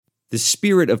The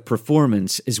spirit of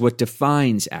performance is what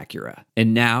defines Acura.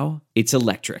 And now, it's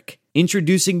electric.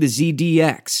 Introducing the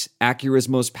ZDX, Acura's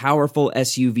most powerful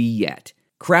SUV yet.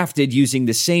 Crafted using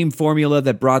the same formula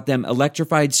that brought them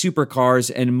electrified supercars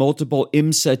and multiple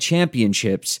IMSA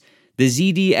championships, the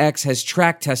ZDX has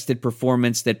track-tested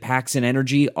performance that packs an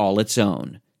energy all its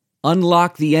own.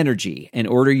 Unlock the energy and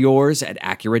order yours at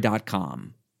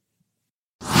Acura.com.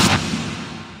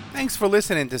 Thanks for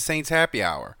listening to Saints Happy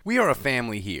Hour. We are a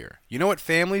family here. You know what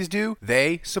families do?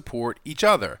 They support each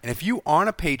other. And if you aren't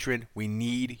a patron, we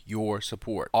need your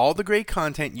support. All the great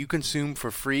content you consume for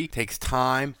free takes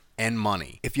time and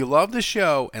money. If you love the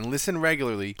show and listen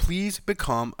regularly, please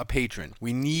become a patron.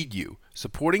 We need you.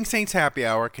 Supporting Saints Happy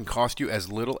Hour can cost you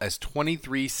as little as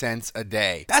 23 cents a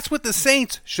day. That's what the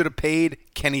Saints should have paid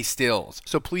Kenny Stills.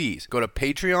 So please go to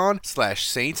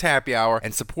Patreon/Saints Happy Hour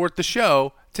and support the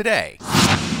show today.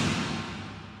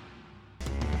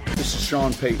 This is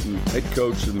Sean Payton, head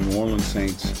coach of the New Orleans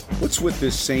Saints. What's with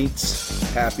this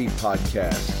Saints Happy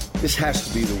podcast? This has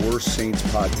to be the worst Saints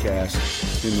podcast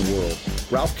in the world.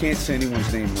 Ralph can't say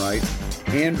anyone's name right.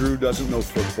 Andrew doesn't know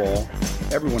football.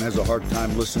 Everyone has a hard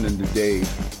time listening to Dave.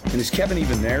 And is Kevin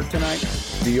even there tonight?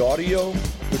 The audio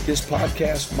with this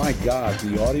podcast, my God,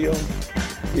 the audio,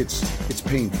 it's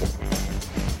painful.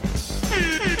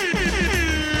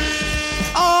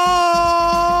 Oh!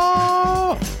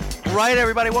 Right,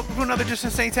 everybody. Welcome to another Just a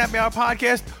Saints Happy Hour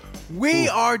podcast. We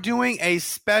are doing a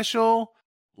special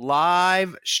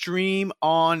live stream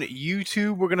on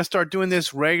YouTube. We're going to start doing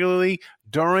this regularly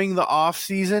during the off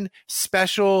season.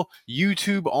 Special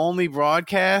YouTube only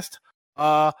broadcast.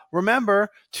 Remember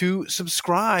to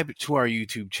subscribe to our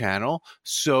YouTube channel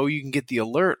so you can get the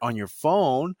alert on your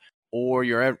phone or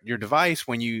your device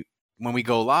when we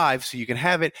go live, so you can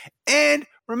have it. And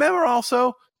remember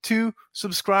also to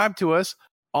subscribe to us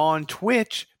on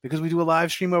Twitch, because we do a live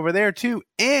stream over there too.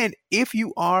 And if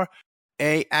you are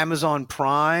a Amazon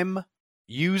Prime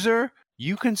user,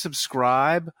 you can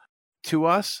subscribe to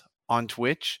us on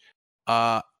Twitch,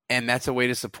 and that's a way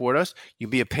to support us. You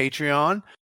can be a Patreon.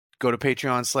 Go to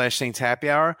Patreon/Saints Happy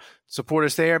Hour. Support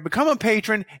us there. Become a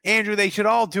patron. Andrew, they should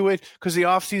all do it, because the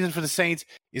off season for the Saints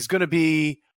is going to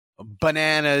be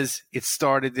bananas. It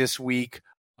started this week.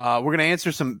 We're going to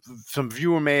answer some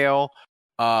viewer mail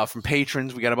from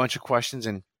patrons. We got a bunch of questions,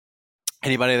 and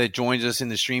anybody that joins us in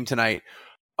the stream tonight.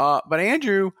 But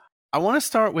Andrew, I want to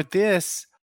start with this.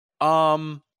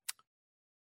 The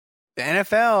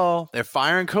NFL, they're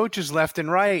firing coaches left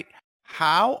and right.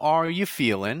 How are you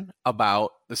feeling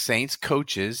about the Saints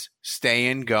coaches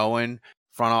staying, going,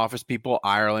 front office people,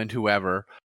 Ireland, whoever?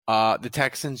 The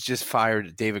Texans just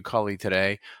fired David Culley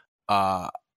today. They're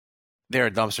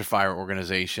a dumpster fire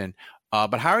organization.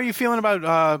 But how are you feeling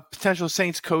about potential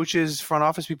Saints coaches, front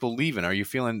office people leaving? Are you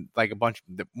feeling like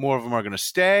more of them are going to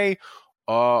stay?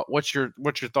 What's your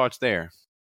thoughts there?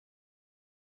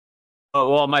 Oh,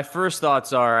 well, my first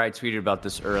thoughts are, I tweeted about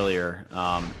this earlier,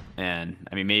 and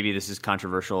I mean, maybe this is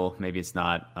controversial, maybe it's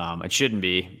not. It shouldn't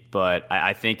be, but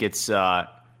I think it's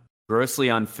grossly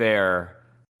unfair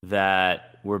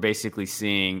that we're basically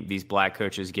seeing these black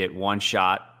coaches get one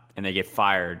shot and they get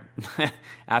fired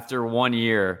after 1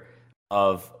 year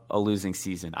of a losing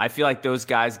season. I feel like those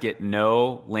guys get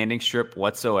no landing strip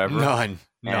whatsoever.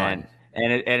 None.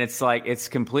 And it's like, it's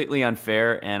completely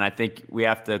unfair, and I think we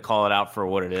have to call it out for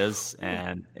what it is,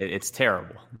 and it's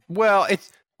terrible. Well,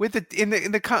 it's with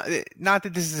the not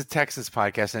that this is a Texans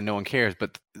podcast and no one cares,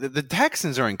 but the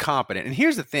Texans are incompetent. And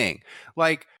here's the thing: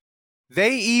 like,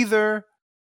 they either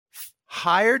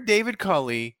hired David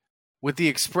Culley with the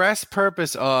express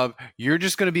purpose of, you're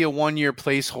just going to be a 1 year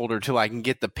placeholder till I can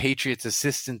get the Patriots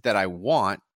assistant that I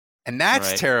want. And that's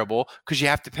right. Terrible, because you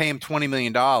have to pay him $20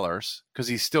 million because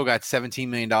he's still got $17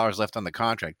 million left on the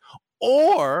contract.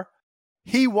 Or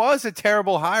he was a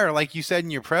terrible hire, like you said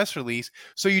in your press release,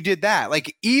 so you did that.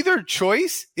 Like, either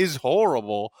choice is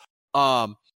horrible.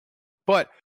 But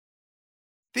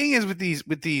thing is, with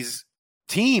these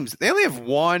teams, they only have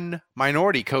one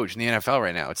minority coach in the NFL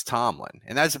right now. It's Tomlin,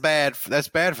 and that's bad. That's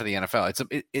bad for the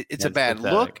NFL. It's a bad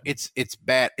look. It's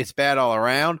bad. It's bad all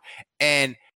around.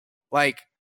 And like,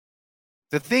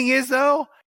 the thing is, though,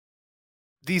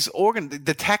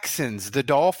 the Texans, the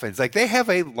Dolphins, like, they have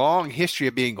a long history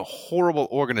of being horrible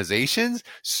organizations.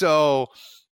 So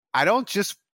I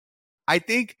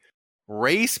think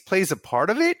race plays a part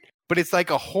of it, but it's like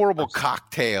a horrible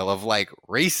cocktail of like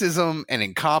racism and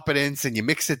incompetence, and you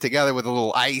mix it together with a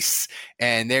little ice,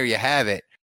 and there you have it.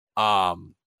 But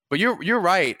you're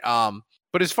right.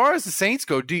 But as far as the Saints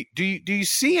go, do you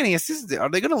see any assistants? Are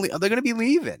they going to be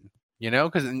leaving? You know,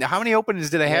 because how many openings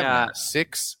do they have now?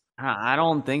 6? I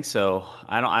don't think so.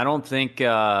 I don't think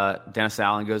Dennis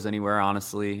Allen goes anywhere,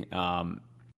 honestly.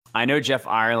 I know Jeff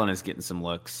Ireland is getting some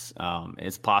looks.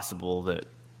 It's possible that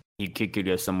he could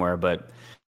go somewhere, but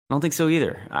I don't think so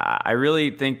either. I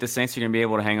really think the Saints are going to be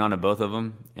able to hang on to both of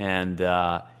them. And,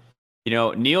 Ryan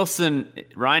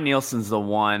Nielsen's the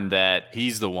one that...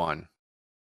 He's the one.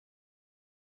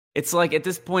 It's like at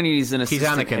this point he's an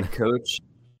assistant head coach.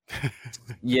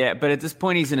 Yeah, but at this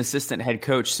point he's an assistant head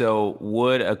coach, so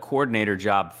would a coordinator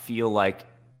job feel like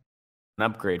an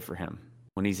upgrade for him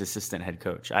when he's assistant head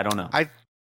coach? I don't know.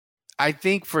 I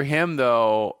think for him,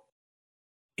 though,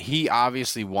 he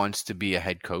obviously wants to be a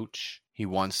head coach. He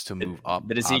wants to move up.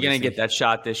 But is he going to get that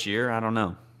shot this year? I don't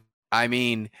know. I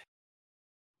mean,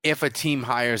 if a team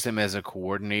hires him as a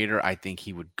coordinator, I think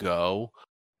he would go.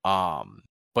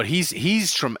 But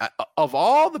he's from of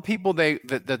all the people that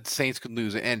the Saints could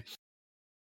lose, and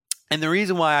the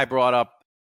reason why I brought up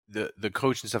the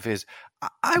coach and stuff is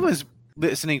I was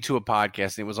listening to a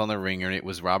podcast and it was on the Ringer and it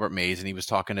was Robert Mays and he was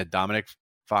talking to Dominic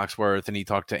Foxworth and he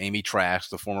talked to Amy Trask,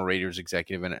 the former Raiders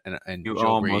executive, and you Joe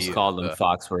almost Brady, called him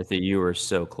Foxworth. You were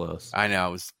so close. I know,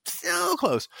 it was so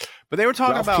close, but they were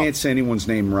talking Ralph about can't say anyone's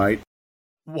name right.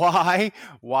 Why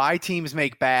teams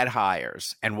make bad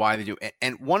hires and why they do.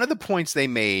 And one of the points they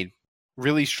made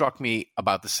really struck me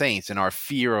about the Saints and our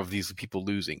fear of these people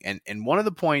losing. And one of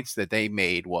the points that they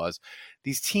made was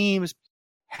these teams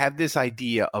have this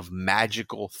idea of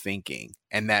magical thinking,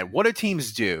 and that what do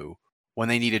teams do when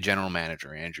they need a general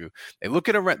manager, Andrew? They look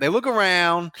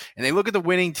around and they look at the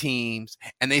winning teams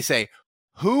and they say,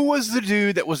 who was the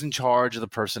dude that was in charge of the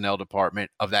personnel department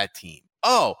of that team?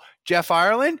 Oh, Jeff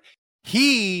Ireland?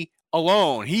 He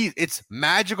alone, it's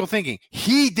magical thinking.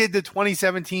 He did the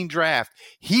 2017 draft.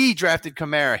 He drafted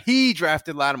Kamara. He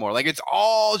drafted Lattimore. Like, it's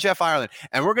all Jeff Ireland.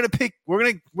 And we're going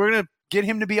to get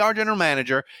him to be our general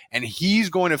manager, and he's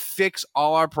going to fix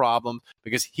all our problems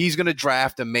because he's going to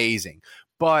draft amazing.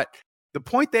 But the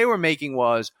point they were making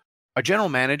was a general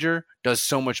manager does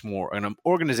so much more. An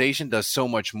organization does so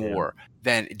much more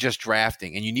than just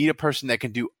drafting. And you need a person that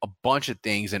can do a bunch of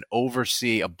things and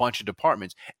oversee a bunch of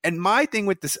departments. And my thing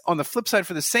with this on the flip side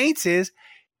for the Saints is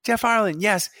Jeff Ireland,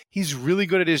 yes, he's really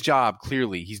good at his job.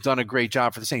 Clearly, he's done a great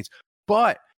job for the Saints.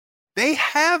 But they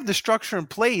have the structure in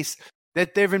place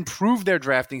that they've improved their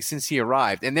drafting since he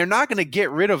arrived. And they're not going to get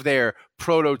rid of their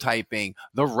prototyping,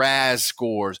 the RAS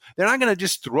scores. They're not going to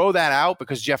just throw that out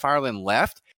because Jeff Ireland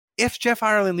left. If Jeff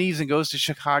Ireland leaves and goes to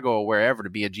Chicago or wherever to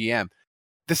be a GM,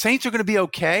 the Saints are going to be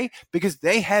okay because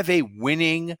they have a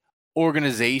winning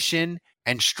organization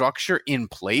and structure in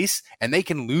place, and they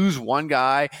can lose one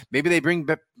guy. Maybe they bring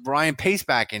Brian Pace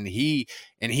back, and they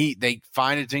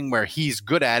find a thing where he's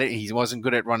good at it. He wasn't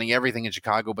good at running everything in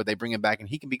Chicago, but they bring him back, and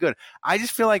he can be good. I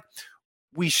just feel like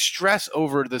we stress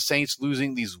over the Saints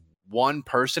losing these one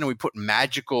person, and we put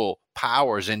magical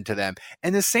powers into them.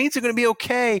 And the Saints are going to be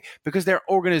okay because their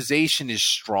organization is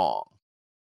strong.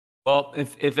 Well,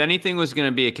 if anything was going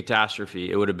to be a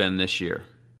catastrophe, it would have been this year.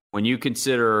 When you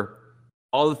consider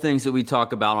all the things that we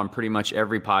talk about on pretty much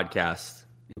every podcast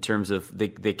in terms of the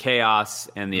chaos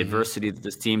and the adversity that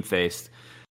this team faced.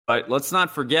 But let's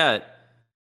not forget,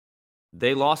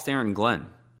 they lost Aaron Glenn.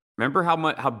 Remember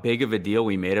how big of a deal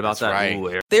we made about that?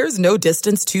 Right. There's no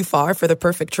distance too far for the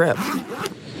perfect trip.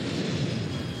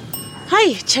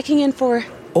 Hi, checking in for...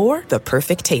 Or the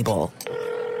perfect table.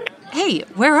 Hey,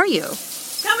 where are you?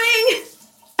 Coming!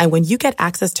 And when you get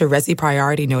access to Resi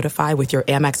Priority Notify with your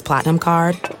Amex Platinum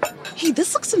card... Hey,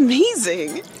 this looks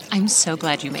amazing. I'm so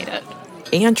glad you made it.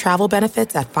 And travel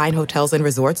benefits at fine hotels and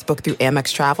resorts booked through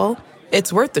Amex Travel,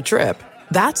 it's worth the trip.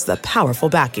 That's the powerful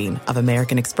backing of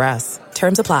American Express.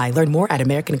 Terms apply. Learn more at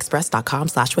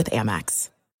americanexpress.com/withAmex.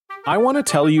 I want to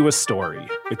tell you a story.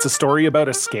 It's a story about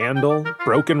a scandal,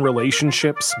 broken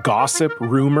relationships, gossip,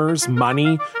 rumors,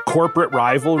 money, corporate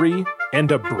rivalry, and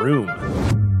a broom.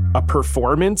 A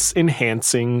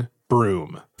performance-enhancing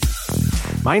broom.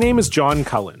 My name is John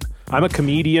Cullen. I'm a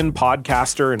comedian,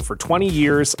 podcaster, and for 20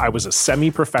 years, I was a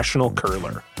semi-professional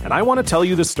curler. And I want to tell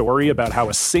you the story about how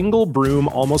a single broom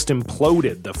almost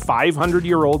imploded the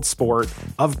 500-year-old sport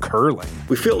of curling.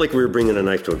 We felt like we were bringing a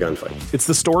knife to a gunfight. It's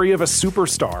the story of a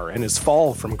superstar and his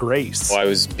fall from grace. Well, I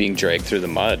was being dragged through the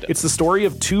mud. It's the story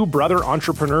of two brother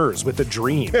entrepreneurs with a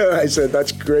dream. I said,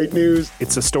 that's great news.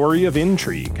 It's a story of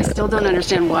intrigue. I still don't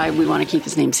understand why we want to keep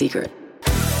his name secret.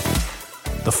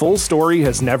 The full story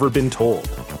has never been told,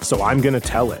 so I'm going to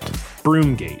tell it.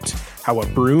 Broomgate, how a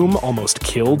broom almost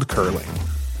killed curling.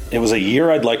 It was a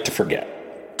year I'd like to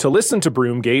forget. To listen to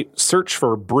Broomgate, search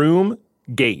for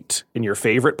Broomgate in your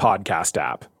favorite podcast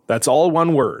app. That's all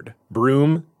one word,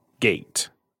 Broomgate.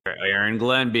 Aaron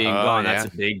Glenn being gone, that's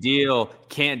a big deal.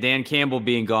 Dan Campbell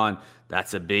being gone,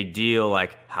 that's a big deal.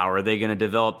 Like, how are they going to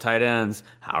develop tight ends?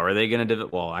 How are they going to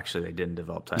develop? Well, actually, they didn't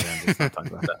develop tight ends. Let's not talk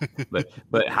about that.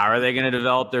 But how are they going to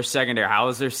develop their secondary? How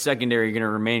is their secondary going to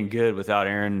remain good without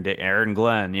Aaron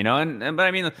Glenn? You know, but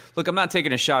I mean, look, I'm not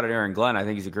taking a shot at Aaron Glenn. I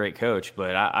think he's a great coach,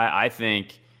 but I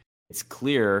think it's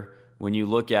clear when you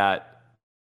look at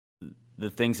the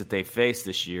things that they faced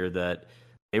this year that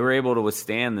they were able to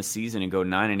withstand the season and go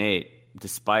 9-8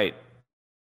 despite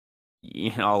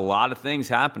a lot of things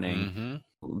happening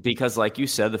because, like you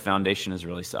said, the foundation is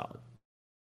really solid.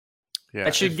 Yeah,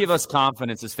 that should give us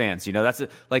confidence as fans. That's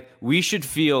we should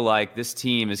feel like this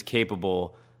team is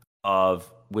capable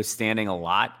of withstanding a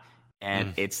lot,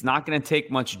 and it's not going to take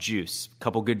much juice. A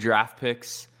couple good draft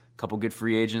picks, a couple good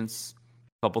free agents,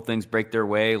 a couple things break their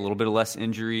way, a little bit of less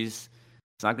injuries.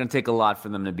 It's not going to take a lot for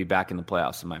them to be back in the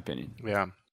playoffs, in my opinion. Yeah.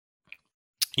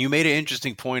 You made an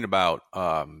interesting point about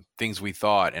things we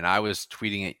thought, and I was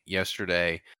tweeting it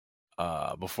yesterday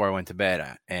before I went to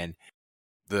bed. And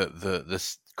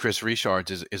the Chris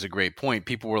Richards is a great point.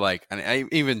 People were like, and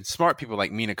even smart people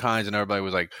like Mina Kimes and everybody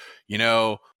was like,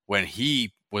 when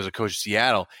he was a coach of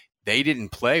Seattle, they didn't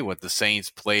play what the Saints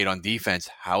played on defense.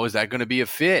 How is that going to be a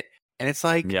fit? And it's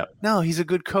like, no, he's a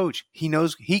good coach. He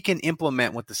knows he can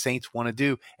implement what the Saints want to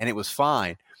do, and it was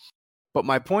fine. But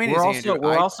my point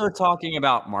we're also talking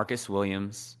about Marcus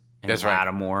Williams and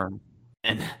Lattimore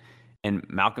and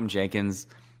Malcolm Jenkins.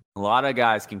 A lot of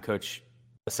guys can coach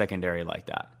a secondary like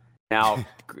that. Now,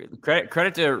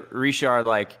 credit to Richard.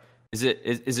 Like, is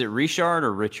it Richard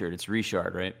or Richard? It's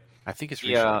Richard, right? I think it's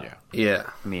Richard. Yeah.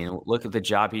 I mean, look at the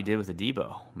job he did with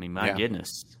Adebo. I mean, my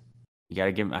goodness, you got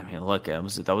to give him. I mean, look, that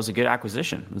was a good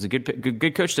acquisition. It was a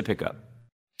good coach to pick up.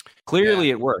 Clearly,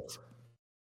 it worked.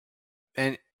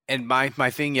 And my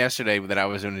thing yesterday that I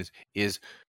was doing is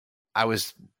I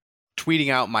was tweeting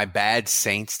out my bad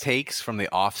Saints takes from the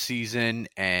offseason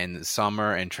and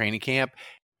summer and training camp.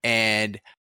 And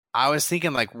I was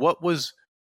thinking, like, what was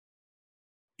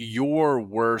your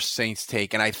worst Saints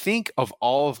take? And I think of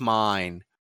all of mine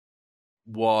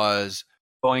was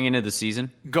going into the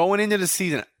season.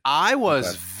 I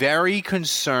was very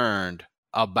concerned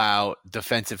about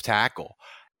defensive tackle.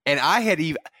 And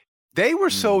they were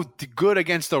so good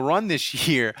against the run this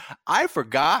year. I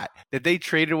forgot that they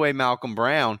traded away Malcolm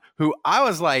Brown, who I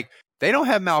was like, they don't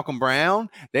have Malcolm Brown.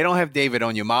 They don't have David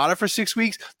Onyemata for 6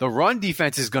 weeks. The run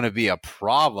defense is going to be a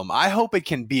problem. I hope it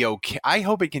can be okay. I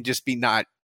hope it can just be not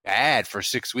bad for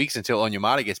 6 weeks until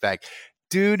Onyemata gets back.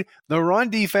 Dude, the run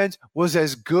defense was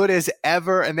as good as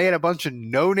ever, and they had a bunch of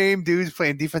no-name dudes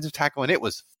playing defensive tackle, and it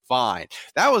was fine.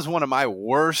 That was one of my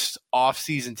worst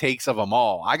off-season takes of them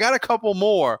all. I got a couple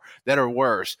more that are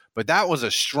worse, but that was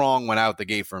a strong one out the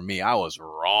gate for me. I was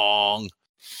wrong.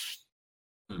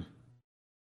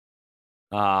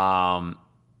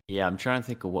 Yeah, I'm trying to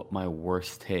think of what my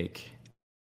worst take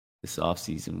this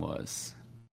offseason was.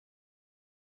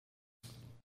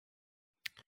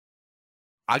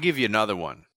 I'll give you another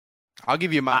one. I'll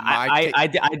give you I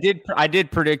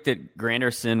did predict that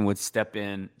Granderson would step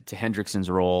in to Hendrickson's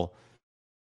role,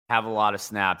 have a lot of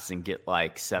snaps, and get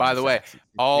like 7. By the way,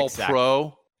 all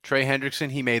pro Trey Hendrickson,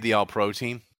 he made the all pro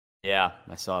team. Yeah,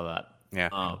 I saw that.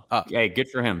 Yeah. Hey, good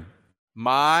for him.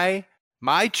 That's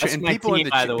my people team,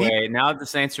 by the way. Now that the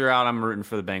Saints are out, I'm rooting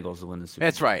for the Bengals to win the Super Bowl.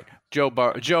 That's right. Joe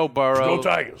Burrow. Go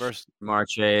Tigers. Versus Jamar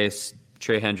Chase,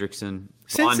 Trey Hendrickson.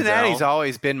 Cincinnati's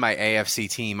always been my AFC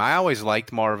team. I always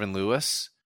liked Marvin Lewis.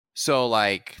 So,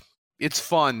 like, it's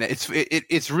fun.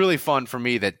 It's really fun for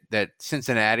me that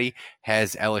Cincinnati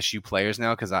has LSU players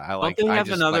now because I like. Don't they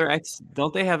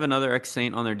have another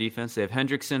ex-Saint on their defense? They have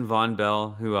Hendrickson, Von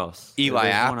Bell. Who else? Eli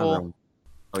Apple.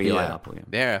 Eli Apple.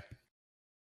 Yeah.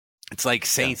 It's like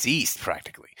Saints East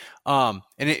practically. And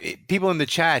people in the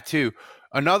chat too.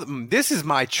 This is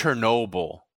my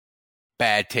Chernobyl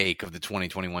bad take of the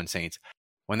 2021 Saints.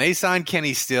 When they signed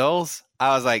Kenny Stills,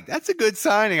 I was like, that's a good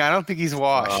signing. I don't think he's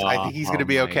washed. I think he's going to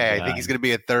be okay. God. I think he's going to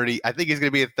be a 30. I think he's going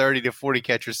to be a 30 to 40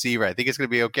 catch receiver. I think it's going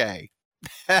to be okay.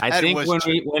 I think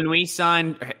when we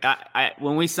signed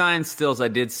Stills, I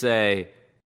did say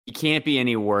he can't be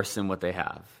any worse than what they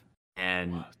have.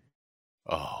 And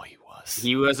he was.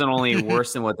 He wasn't only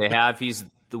worse than what they have. He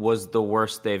was the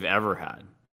worst they've ever had.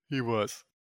 He was.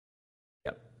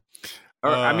 Yep.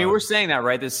 I mean, we're saying that,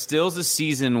 right? That Stills'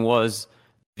 season was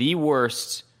the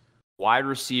worst wide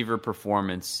receiver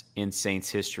performance in Saints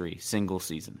history, single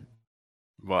season.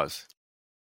 Was.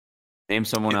 Name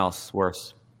someone else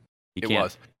worse. It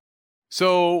was.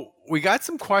 So we got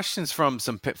some questions from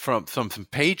some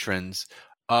patrons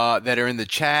that are in the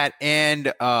chat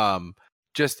and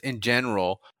just in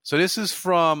general. So this is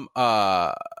from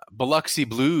Biloxi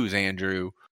Blues,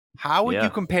 Andrew. How would you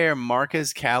compare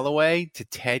Marquez Callaway to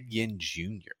Ted Ginn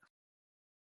Jr.?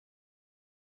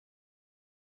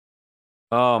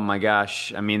 Oh my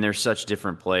gosh! I mean, they're such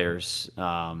different players.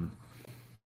 I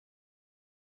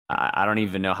don't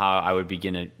even know how I would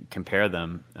begin to compare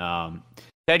them.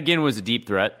 Ted Ginn was a deep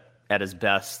threat at his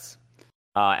best.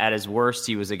 At his worst,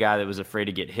 he was a guy that was afraid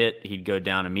to get hit. He'd go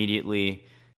down immediately.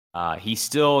 He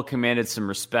still commanded some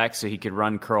respect, so he could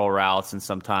run curl routes, and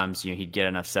sometimes he'd get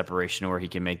enough separation where he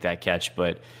can make that catch.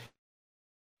 But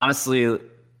honestly,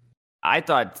 I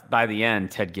thought by the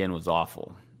end, Ted Ginn was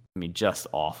awful. I mean, just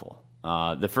awful.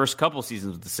 The first couple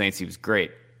seasons with the Saints, he was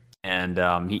great, and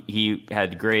he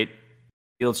had great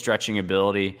field stretching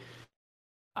ability.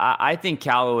 I think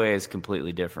Callaway is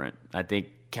completely different. I think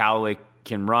Callaway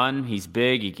can run. He's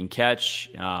big. He can catch.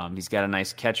 He's got a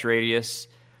nice catch radius.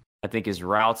 I think his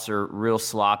routes are real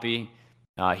sloppy.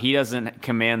 He doesn't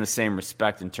command the same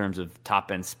respect in terms of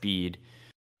top-end speed.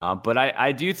 But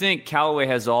I do think Callaway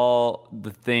has all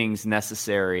the things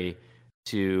necessary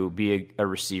to be a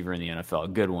receiver in the NFL, a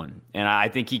good one. And I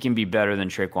think he can be better than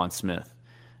Traquan Smith.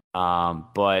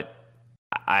 But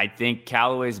I think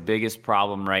Callaway's biggest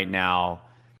problem right now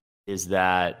is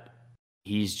that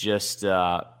he's just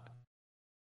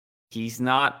he's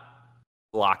not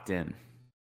locked in.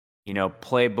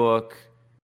 Playbook,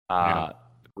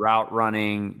 route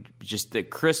running, just the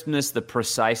crispness, the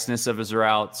preciseness of his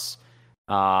routes.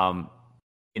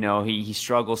 He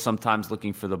struggles sometimes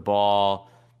looking for the ball.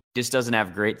 Just doesn't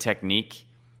have great technique,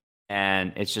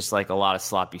 and it's just like a lot of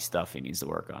sloppy stuff he needs to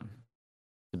work on.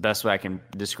 The best way I can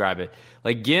describe it.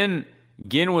 Like Ginn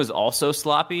was also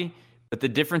sloppy, but the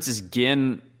difference is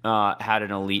Ginn had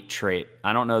an elite trait.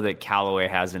 I don't know that Callaway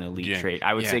has an elite trait.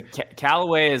 I would say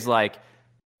Callaway is like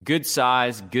good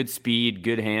size, good speed,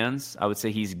 good hands. I would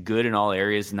say he's good in all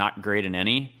areas, not great in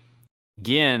any.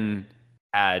 Ginn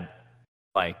had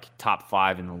like top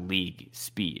 5 in the league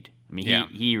speed. I mean,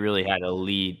 he really had a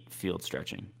lead field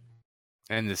stretching.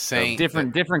 And the Saints,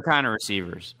 different kind of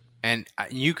receivers. And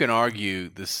you can argue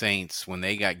the Saints, when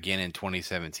they got Ginn in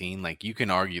 2017, like you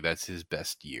can argue that's his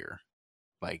best year.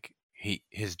 Like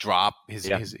his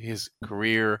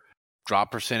career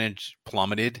drop percentage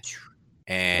plummeted,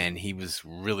 and he was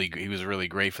really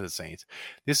great for the Saints.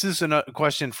 This is a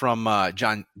question from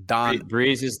Don.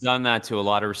 Breeze has done that to a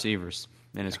lot of receivers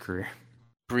in his career.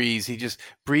 Breeze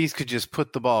could just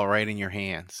put the ball right in your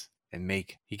hands and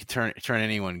he could turn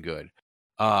anyone good.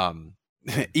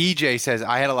 EJ says,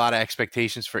 I had a lot of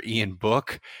expectations for Ian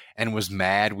Book and was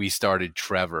mad we started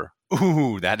Trevor.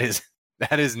 Ooh, that is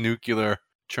nuclear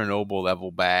Chernobyl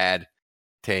level bad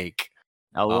take.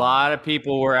 A lot of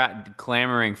people were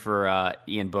clamoring for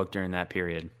Ian Book during that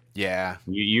period. Yeah.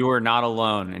 You were not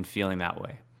alone in feeling that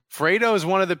way. Fredo is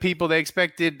one of the people they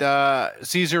expected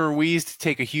Cesar Ruiz to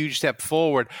take a huge step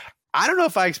forward. I don't know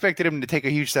if I expected him to take a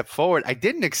huge step forward. I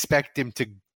didn't expect him to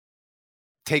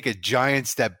take a giant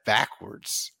step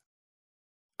backwards.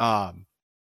 I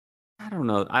don't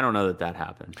know that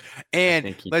happened.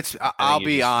 And I'll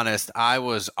be honest, I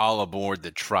was all aboard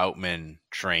the Troutman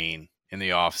train in the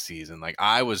offseason. Like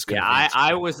I was convinced. Yeah,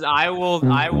 I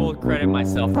will credit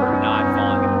myself for not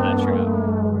falling into that trap.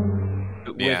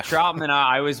 With Troutman,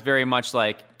 I was very much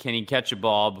like, can he catch a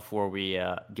ball before we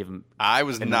give him? I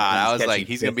was not. I was like,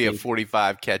 he's going to be a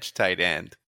 45 catch tight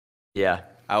end. Yeah.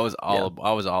 I was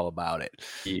all about it.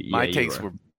 My takes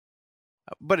were,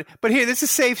 but here, this is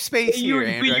a safe space here,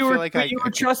 Andrew. You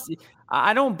were trusting.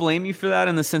 I don't blame you for that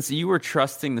in the sense that you were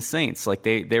trusting the Saints. Like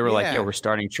they were like, yeah, we're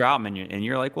starting Troutman, and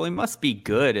you're like, well, he must be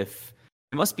good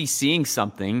he must be seeing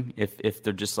something if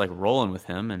they're just like rolling with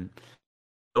him, and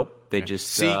nope, they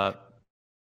just.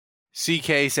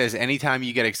 CK says, anytime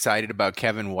you get excited about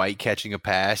Kevin White catching a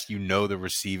pass, you know the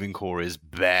receiving core is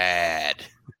bad.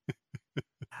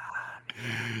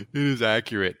 It is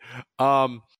accurate.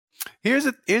 Here's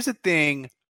a thing.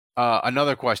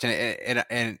 Another question,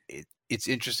 and it's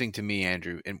interesting to me,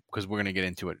 Andrew, and because we're gonna get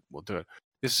into it. We'll do it.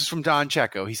 This is from Don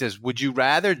Checo. He says, "Would you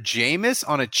rather Jameis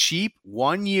on a cheap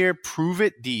 1-year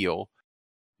prove-it deal,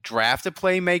 draft a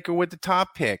playmaker with the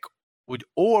top pick,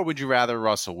 or would you rather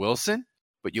Russell Wilson,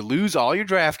 but you lose all your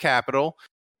draft capital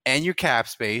and your cap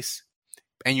space,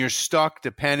 and you're stuck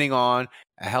depending on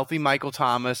a healthy Michael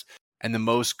Thomas and the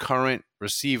most current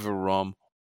receiver room,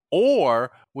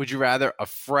 or would you rather a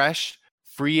fresh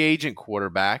free agent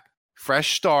quarterback,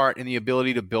 fresh start, and the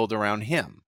ability to build around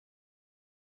him?"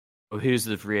 Well, who's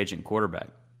the free agent quarterback?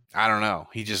 I don't know.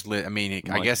 He just I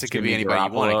guess it could be anybody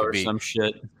you want. It could be some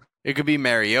shit. It could be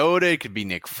Mariota. It could be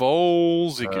Nick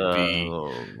Foles. It could be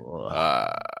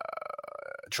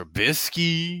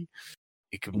Trubisky.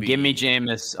 it could be. Give me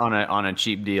Jameis on a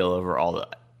cheap deal over all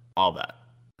that.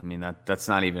 I mean, that's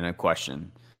not even a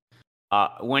question.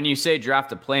 When you say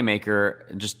draft a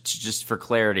playmaker, just for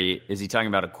clarity, is he talking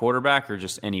about a quarterback or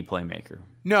just any playmaker?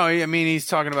 No, I mean he's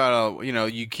talking about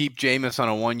you keep Jameis on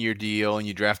a 1-year deal and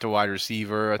you draft a wide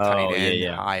receiver, a tight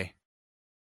end, high.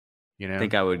 I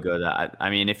think I would go that. I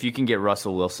mean, if you can get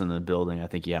Russell Wilson in the building, I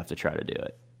think you have to try to do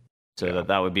it. So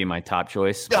that would be my top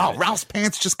choice. No, Ralph's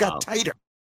pants just got tighter.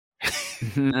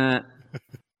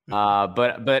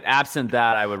 But absent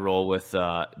that, I would roll with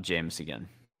James again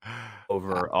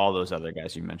over all those other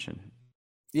guys you mentioned.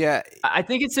 Yeah, I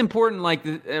think it's important. Like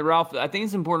Ralph, I think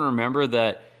it's important to remember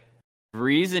that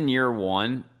Breeze in year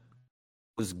one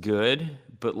was good,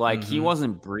 but like he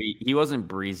wasn't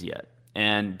Breeze yet,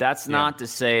 and that's not to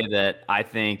say that I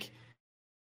think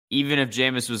even if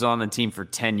Jameis was on the team for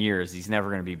 10 years, he's never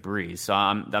going to be Breeze. So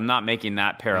I'm not making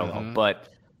that parallel, but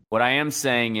what I am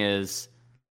saying is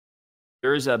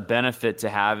there's a benefit to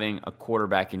having a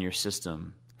quarterback in your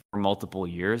system for multiple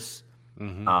years.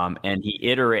 And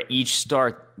each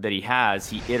start that he has,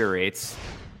 he iterates.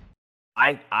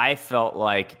 I felt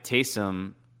like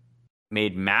Taysom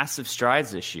made massive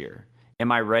strides this year.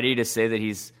 Am I ready to say that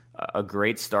he's a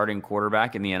great starting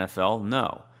quarterback in the NFL?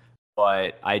 No.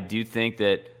 But I do think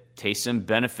that Taysom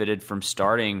benefited from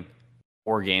starting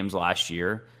 4 games last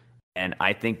year. And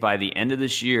I think by the end of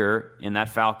this year in that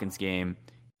Falcons game,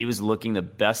 he was looking the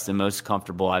best and most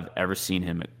comfortable I've ever seen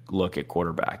him look at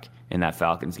quarterback in that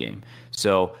Falcons game.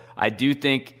 So I do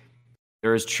think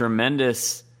there's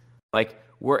tremendous,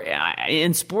 we're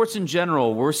in sports in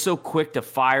general, we're so quick to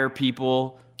fire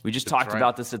people. We just talked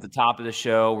about this at the top of the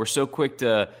show. We're so quick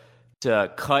to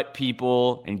cut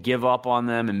people and give up on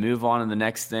them and move on to the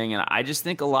next thing. And I just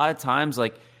think a lot of times,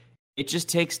 it just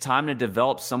takes time to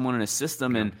develop someone in a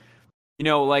system. And,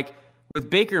 with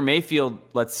Baker Mayfield,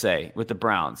 let's say, with the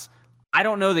Browns, I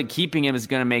don't know that keeping him is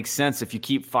going to make sense if you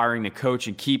keep firing the coach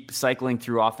and keep cycling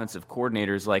through offensive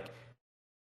coordinators.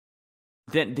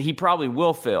 Then he probably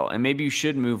will fail, and maybe you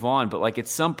should move on. But at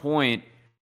some point,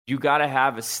 you got to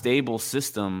have a stable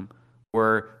system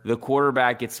where the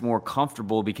quarterback gets more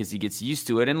comfortable because he gets used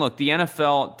to it. And look, the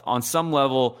NFL, on some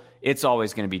level, it's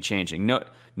always going to be changing.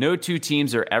 No 2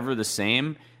 teams are ever the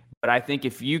same. But I think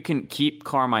if you can keep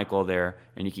Carmichael there,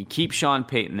 and you can keep Sean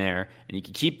Payton there, and you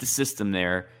can keep the system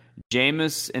there,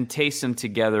 Jameis and Taysom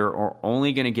together are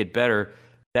only going to get better.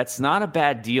 That's not a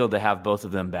bad deal to have both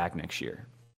of them back next year.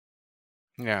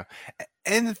 Yeah.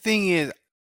 And the thing is,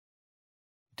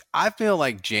 I feel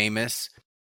like Jameis,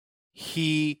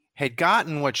 he had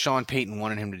gotten what Sean Payton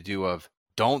wanted him to do of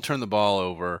don't turn the ball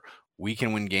over. We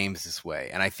can win games this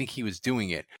way. And I think he was doing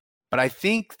it. But I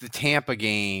think the Tampa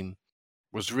game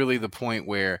was really the point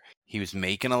where he was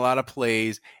making a lot of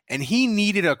plays, and he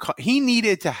needed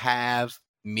to have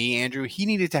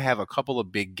a couple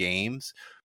of big games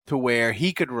to where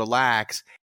he could relax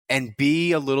and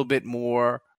be a little bit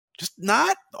more, just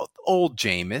not old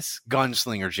Jameis,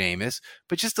 gunslinger Jameis,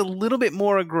 but just a little bit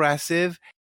more aggressive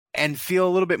and feel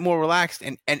a little bit more relaxed.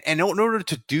 And in order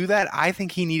to do that, I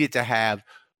think he needed to have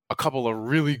a couple of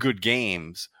really good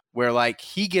games where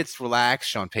he gets relaxed,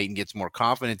 Sean Payton gets more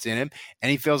confidence in him,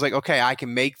 and he feels like, okay, I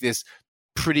can make this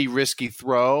pretty risky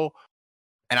throw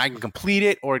and I can complete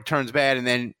it, or it turns bad, and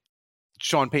then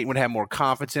Sean Payton would have more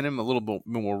confidence in him, a little bit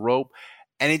more rope.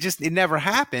 And it never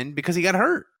happened because he got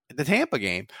hurt at the Tampa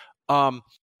game. The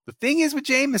thing is with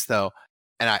Jameis, though,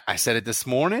 and I said it this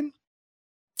morning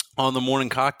on the morning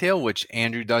cocktail, which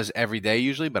Andrew does every day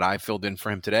usually, but I filled in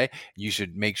for him today. You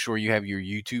should make sure you have your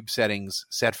YouTube settings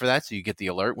set for that so you get the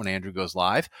alert when Andrew goes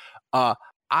live.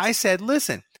 I said,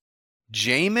 listen,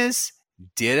 Jameis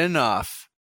did enough.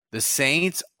 The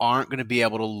Saints aren't going to be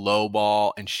able to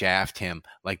lowball and shaft him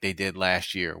like they did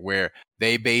last year, where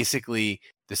the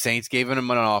Saints gave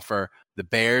him an offer. The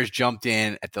Bears jumped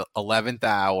in at the 11th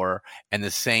hour, and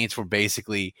the Saints were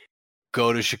basically,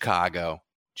 go to Chicago.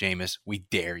 Jameis, we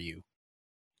dare you.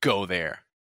 Go there.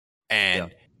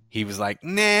 And he was like,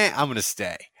 nah, I'm going to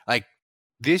stay.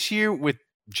 This year with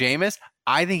Jameis,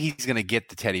 I think he's going to get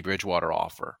the Teddy Bridgewater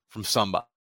offer from somebody.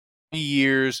 3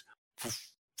 years,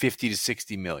 50 to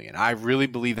 60 million. I really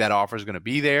believe that offer is going to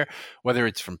be there, whether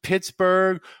it's from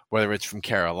Pittsburgh, whether it's from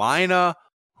Carolina,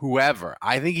 whoever.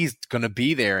 I think he's going to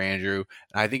be there, Andrew.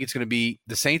 And I think it's going to be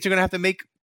the Saints are going to have to make.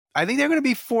 I think they're going to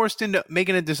be forced into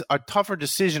making a tougher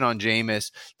decision on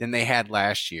Jameis than they had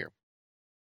last year.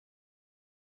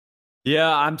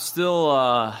 Yeah, I'm still.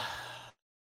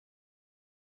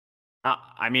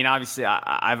 I mean, obviously,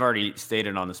 I've already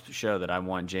stated on this show that I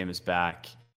want Jameis back.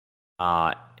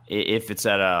 if it's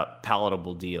at a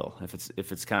palatable deal,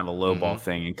 if it's kind of a low ball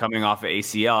thing, and coming off of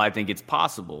ACL, I think it's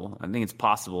possible. I think it's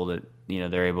possible that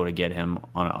they're able to get him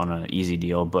on an easy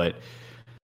deal. But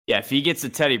yeah, if he gets a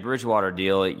Teddy Bridgewater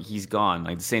deal, he's gone.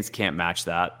 Like the Saints can't match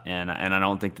that, and I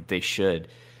don't think that they should.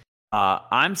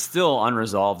 I'm still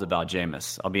unresolved about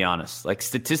Jameis. I'll be honest. Like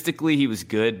statistically, he was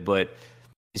good, but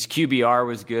his QBR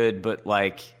was good, but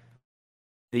like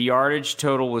the yardage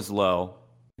total was low,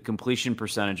 the completion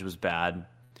percentage was bad.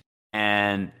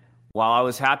 And while I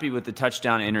was happy with the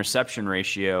touchdown to interception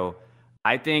ratio,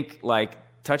 I think like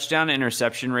touchdown to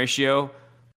interception ratio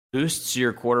boosts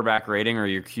your quarterback rating or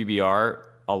your QBR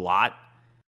a lot.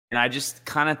 And I just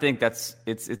kind of think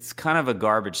it's kind of a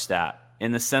garbage stat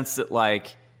in the sense that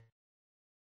like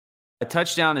a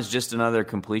touchdown is just another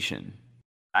completion.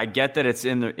 I get that it's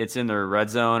in the red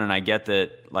zone, and I get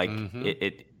that like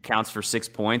it counts for 6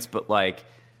 points, but like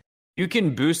you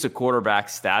can boost a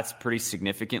quarterback's stats pretty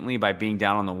significantly by being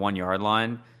down on the 1 yard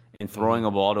line and throwing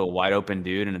a ball to a wide open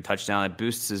dude and a touchdown. It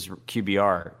boosts his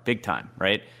QBR big time,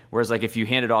 right? Whereas like if you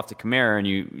hand it off to Kamara and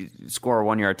you score a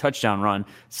 1 yard touchdown run, it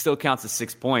still counts as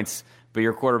 6 points, but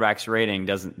your quarterback's rating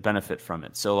doesn't benefit from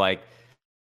it. So like,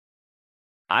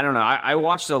 I don't know. I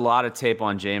watched a lot of tape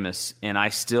on Jameis, and I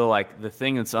still like the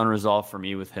thing that's unresolved for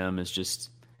me with him is just,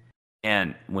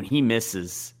 and when he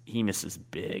misses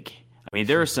big. I mean,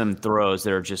 there are some throws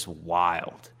that are just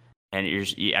wild, and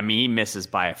he misses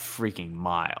by a freaking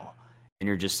mile, and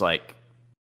you're just like,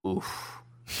 oof,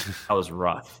 that was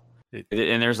rough.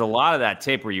 And there's a lot of that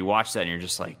tape where you watch that and you're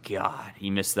just like, God, he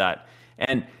missed that.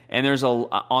 And there's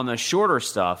on the shorter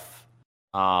stuff,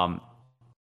 and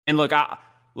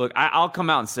I'll come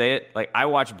out and say it. Like I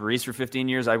watched Brees for 15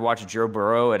 years. I watched Joe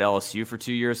Burrow at LSU for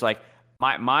 2 years. Like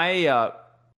my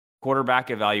quarterback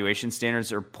evaluation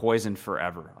standards are poisoned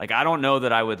forever. Like I don't know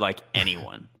that I would like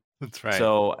anyone. That's right.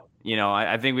 So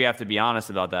I think we have to be honest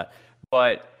about that.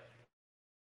 But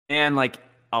and like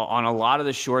on a lot of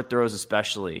the short throws,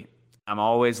 especially, I'm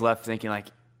always left thinking like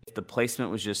if the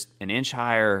placement was just an inch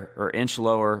higher or inch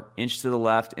lower, inch to the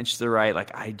left, inch to the right.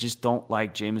 Like I just don't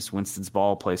like Jameis Winston's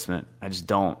ball placement. I just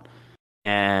don't.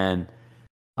 And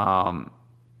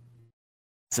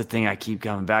it's the thing I keep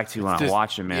coming back to when I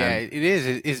watch him, man. Yeah, it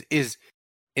is,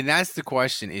 and that's the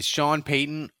question: is Sean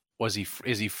Payton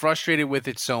is he frustrated with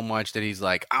it so much that he's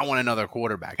like, I want another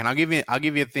quarterback? And I'll give you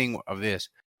a thing of this.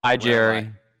 Hi,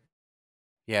 Jerry.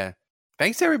 Yeah,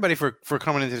 thanks to everybody for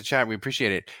coming into the chat. We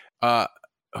appreciate it.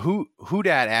 Who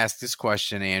dat asked this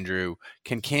question, Andrew?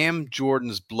 Can Cam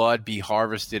Jordan's blood be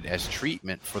harvested as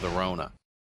treatment for the Rona?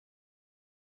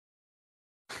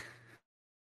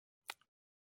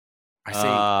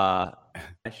 I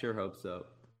sure hope so.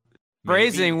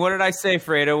 Phrasing, what did I say,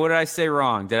 Fredo? What did I say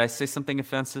wrong? Did I say something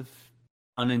offensive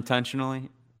unintentionally?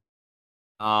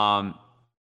 Cam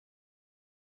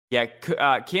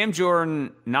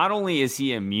Jordan, not only is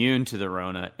he immune to the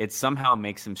Rona, it somehow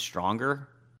makes him stronger.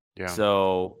 Yeah.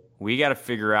 So we got to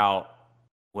figure out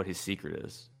what his secret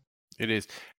is. It is.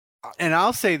 And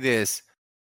I'll say this.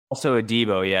 Also,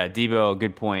 Adebo. Yeah, Adebo,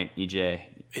 good point, EJ.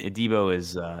 Adebo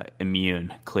is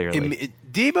immune, clearly.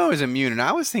 Adebo is immune, and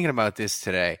I was thinking about this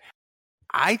today.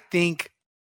 I think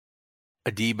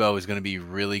Adebo is going to be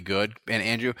really good. And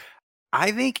Andrew,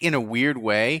 I think in a weird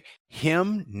way,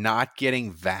 him not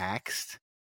getting vaxxed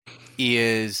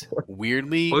is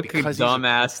weirdly what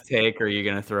dumbass take are you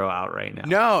going to throw out right now?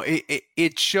 No, it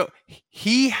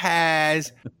he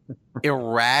has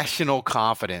irrational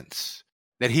confidence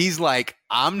that he's like,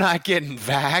 I'm not getting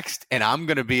vaxxed and I'm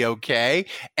going to be okay.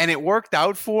 And it worked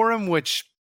out for him, which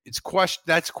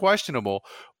that's questionable.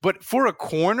 But for a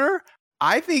corner,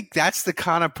 I think that's the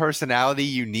kind of personality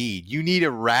you need. You need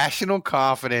irrational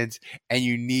confidence, and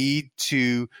you need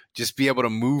to just be able to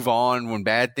move on when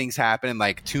bad things happen and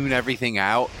like tune everything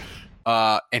out.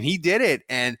 And he did it.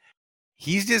 And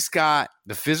he's just got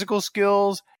the physical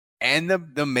skills and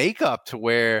the makeup to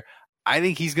where I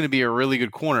think he's going to be a really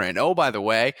good corner. And oh, by the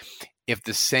way, if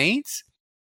the Saints,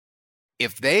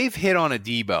 if they've hit on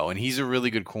Adebo and he's a really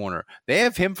good corner, they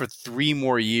have him for 3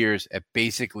 more years at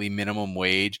basically minimum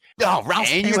wage. Oh,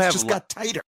 Ralph's pants just got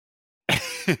tighter.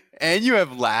 And you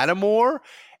have Lattimore.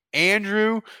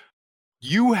 Andrew,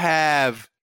 you have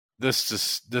the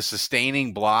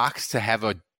sustaining blocks to have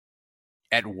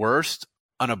at worst,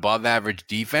 an above average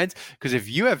defense. Because if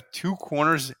you have 2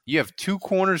 corners,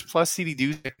 plus CeeDee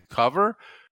Duke to cover,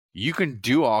 you can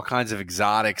do all kinds of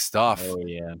exotic stuff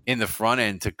in the front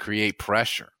end to create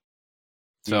pressure.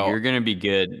 So you're going to be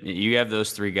good. You have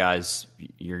those 3 guys,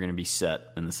 you're going to be set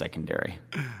in the secondary.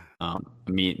 I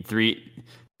mean, three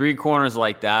corners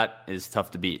like that is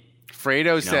tough to beat.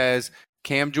 Fredo says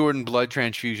Cam Jordan blood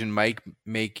transfusion might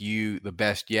make you the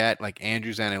best yet. Like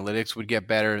Andrew's analytics would get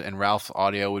better, and Ralph's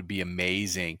audio would be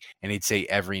amazing, and he'd say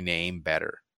every name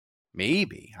better.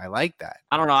 Maybe. I like that.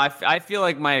 I don't know. I feel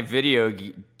like my video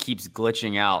keeps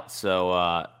glitching out,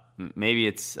 so maybe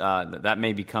it's that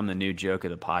may become the new joke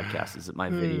of the podcast is that my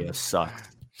video sucks.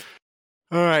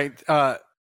 All right.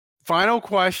 Final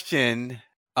question.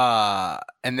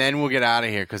 And then we'll get out of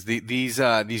here because these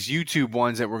YouTube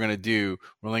ones that we're going to do,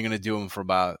 we're only going to do them for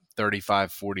about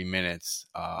 35, 40 minutes,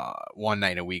 one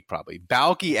night a week probably.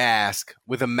 Balky asked,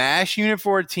 with a MASH unit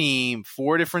for a team,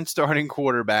 4 different starting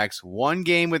quarterbacks, 1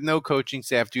 game with no coaching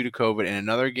staff due to COVID, and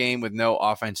another game with no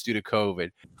offense due to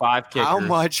COVID, 5 kickers. How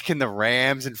much can the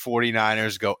Rams and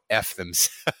 49ers go F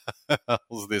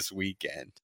themselves this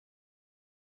weekend?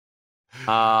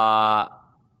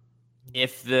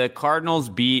 If the Cardinals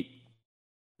beat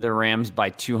the Rams by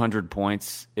 200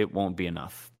 points, it won't be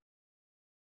enough.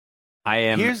 I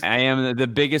am the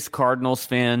biggest Cardinals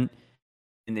fan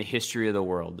in the history of the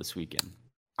world this weekend.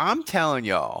 I'm telling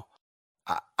y'all,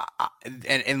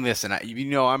 and listen,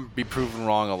 I'm be proven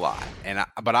wrong a lot,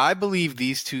 but I believe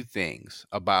these 2 things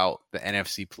about the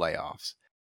NFC playoffs.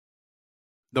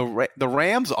 The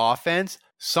Rams offense,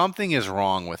 something is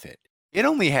wrong with it. It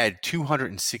only had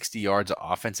 260 yards of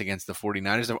offense against the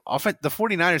 49ers. The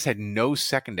 49ers had no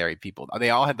secondary people.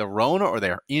 They all had the Rona or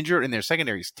they're injured, and their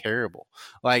secondary is terrible.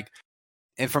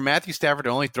 And for Matthew Stafford to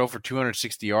only throw for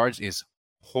 260 yards is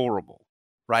horrible,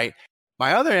 right?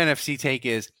 My other NFC take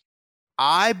is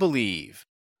I believe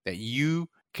that you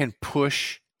can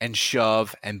push and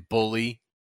shove and bully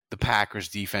the Packers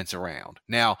defense around.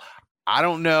 Now, I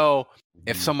don't know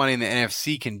if somebody in the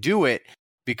NFC can do it,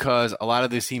 because a lot of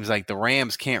this seems like the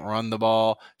Rams can't run the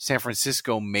ball. San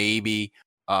Francisco maybe,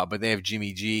 but they have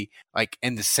Jimmy G.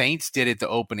 And the Saints did it the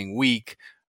opening week,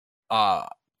 but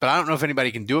I don't know if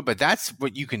anybody can do it. But that's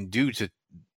what you can do to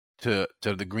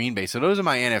the Green Bay. So those are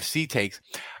my NFC takes.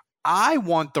 I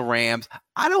want the Rams.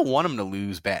 I don't want them to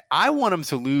lose bad. I want them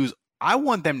to lose. I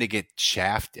want them to get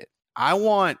shafted. I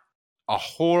want a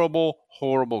horrible,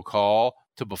 horrible call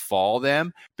to befall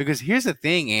them, because here's the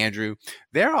thing, Andrew,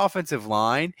 their offensive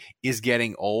line is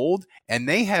getting old and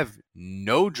they have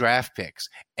no draft picks.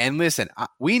 And listen,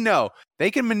 we know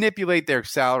they can manipulate their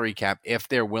salary cap if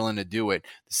they're willing to do it.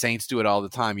 The Saints do it all the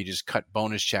time. You just cut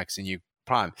bonus checks and you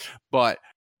prime. But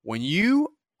when you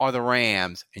are the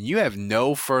Rams and you have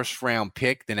no first round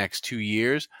pick the next 2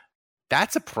 years,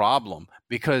 that's a problem,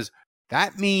 because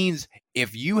that means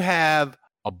if you have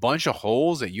a bunch of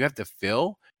holes that you have to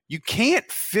fill, you can't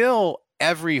fill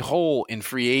every hole in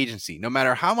free agency, no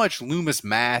matter how much Loomis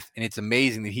math, and it's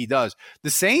amazing that he does. The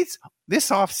Saints, this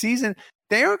offseason,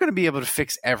 they aren't going to be able to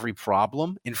fix every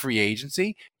problem in free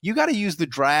agency. You got to use the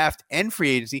draft and free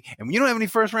agency, and when you don't have any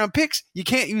first-round picks, you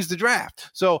can't use the draft.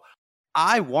 So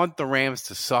I want the Rams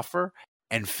to suffer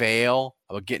and fail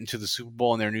about getting to the Super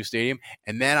Bowl in their new stadium,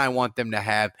 and then I want them to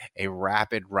have a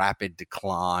rapid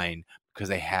decline because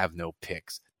they have no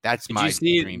picks. That's my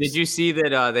dreams. Did you see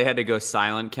that they had to go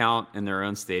silent count in their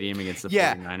own stadium against the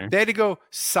 49ers? They had to go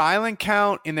silent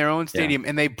count in their own stadium,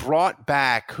 and they brought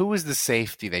back – who was the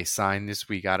safety they signed this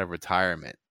week out of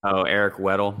retirement? Oh, Eric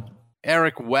Weddle.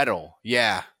 Eric Weddle,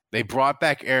 yeah. They brought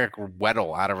back Eric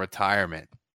Weddle out of retirement.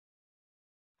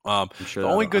 The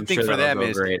only good thing for them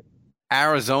is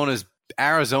Arizona's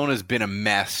been a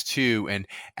mess too, and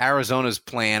Arizona's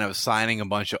plan of signing a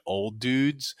bunch of old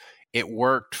dudes – it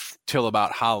worked till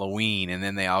about Halloween, and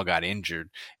then they all got injured,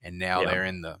 and now they're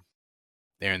in the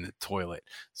toilet.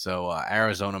 So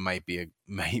Arizona might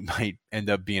end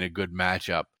up being a good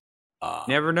matchup.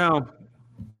 Never know.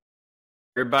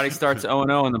 Everybody starts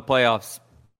 0-0 in the playoffs.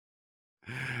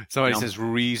 Somebody says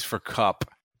Ruiz for Cup.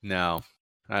 No,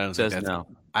 I don't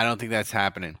think that's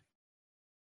happening.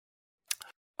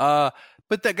 But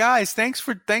guys, thanks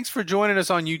for joining us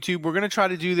on YouTube. We're gonna try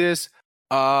to do this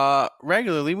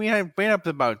regularly. We have up to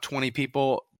about 20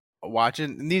 people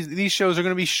watching. These shows are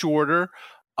going to be shorter.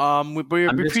 We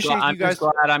appreciate you guys. I'm just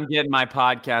glad I'm getting my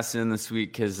podcast in this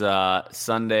week, because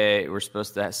Sunday we're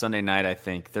supposed to have Sunday night. I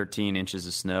think 13 inches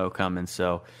of snow coming.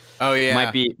 So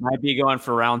might be going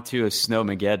for round 2 of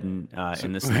Snowmageddon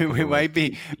in this. We might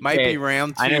be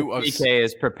round 2. I know CK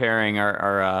is preparing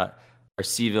our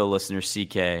Seaville listener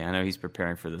CK. I know he's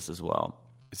preparing for this as well.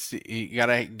 We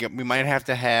might have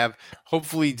to have.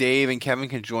 Hopefully, Dave and Kevin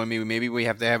can join me. Maybe we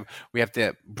have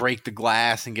to break the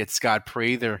glass and get Scott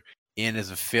Prather in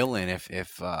as a fill-in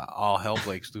if all hell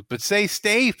breaks loose. But stay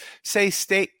safe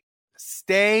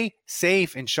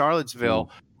in Charlottesville.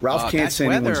 Ralph can't say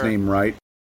anyone's name right.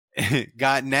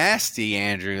 got nasty,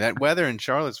 Andrew. That weather in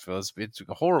Charlottesville, it's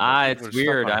horrible. It's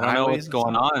weird. I don't know what's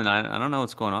going on. I don't know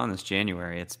what's going on this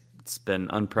January. It's been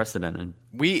unprecedented.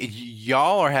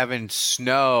 Y'all are having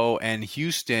snow, and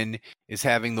Houston is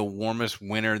having the warmest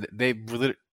winter. They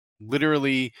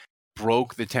literally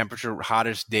broke the temperature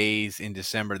hottest days in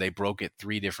December. They broke it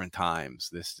 3 different times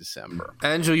this December.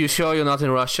 Andrew, you sure you're not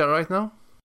in Russia right now?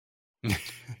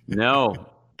 No.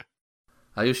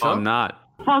 Are you sure? I'm not.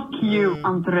 Fuck you,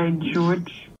 Andre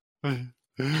George.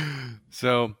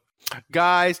 So,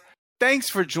 guys, thanks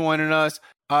for joining us.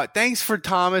 Thanks for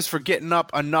Thomas for getting up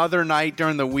another night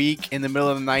during the week in the middle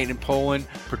of the night in Poland,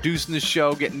 producing the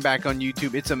show, getting back on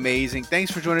YouTube. It's amazing.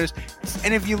 Thanks for joining us.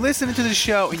 And if you listen to the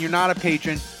show and you're not a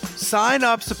patron, sign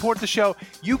up, support the show.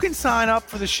 You can sign up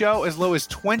for the show as low as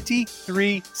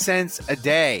 23 cents a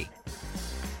day.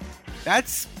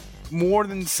 That's more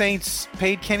than Saints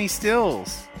paid Kenny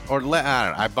Stills. I don't know.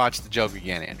 I botched the joke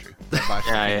again, Andrew.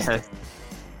 Yeah.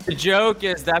 The joke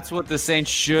is that's what the Saints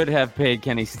should have paid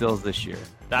Kenny Stills this year.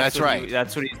 That's right.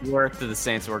 That's what he's worth to the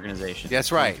Saints organization.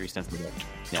 That's right. 23 cents a day.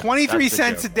 Yeah, 23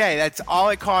 cents a day. That's all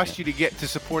it costs you to get to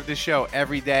support this show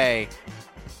every day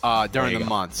during the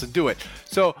month. So do it.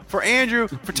 So for Andrew,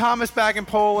 for Thomas back in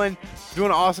Poland, doing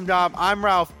an awesome job, I'm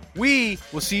Ralph. We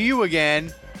will see you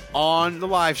again on the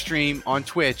live stream on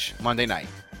Twitch Monday night.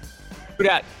 Do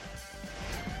that.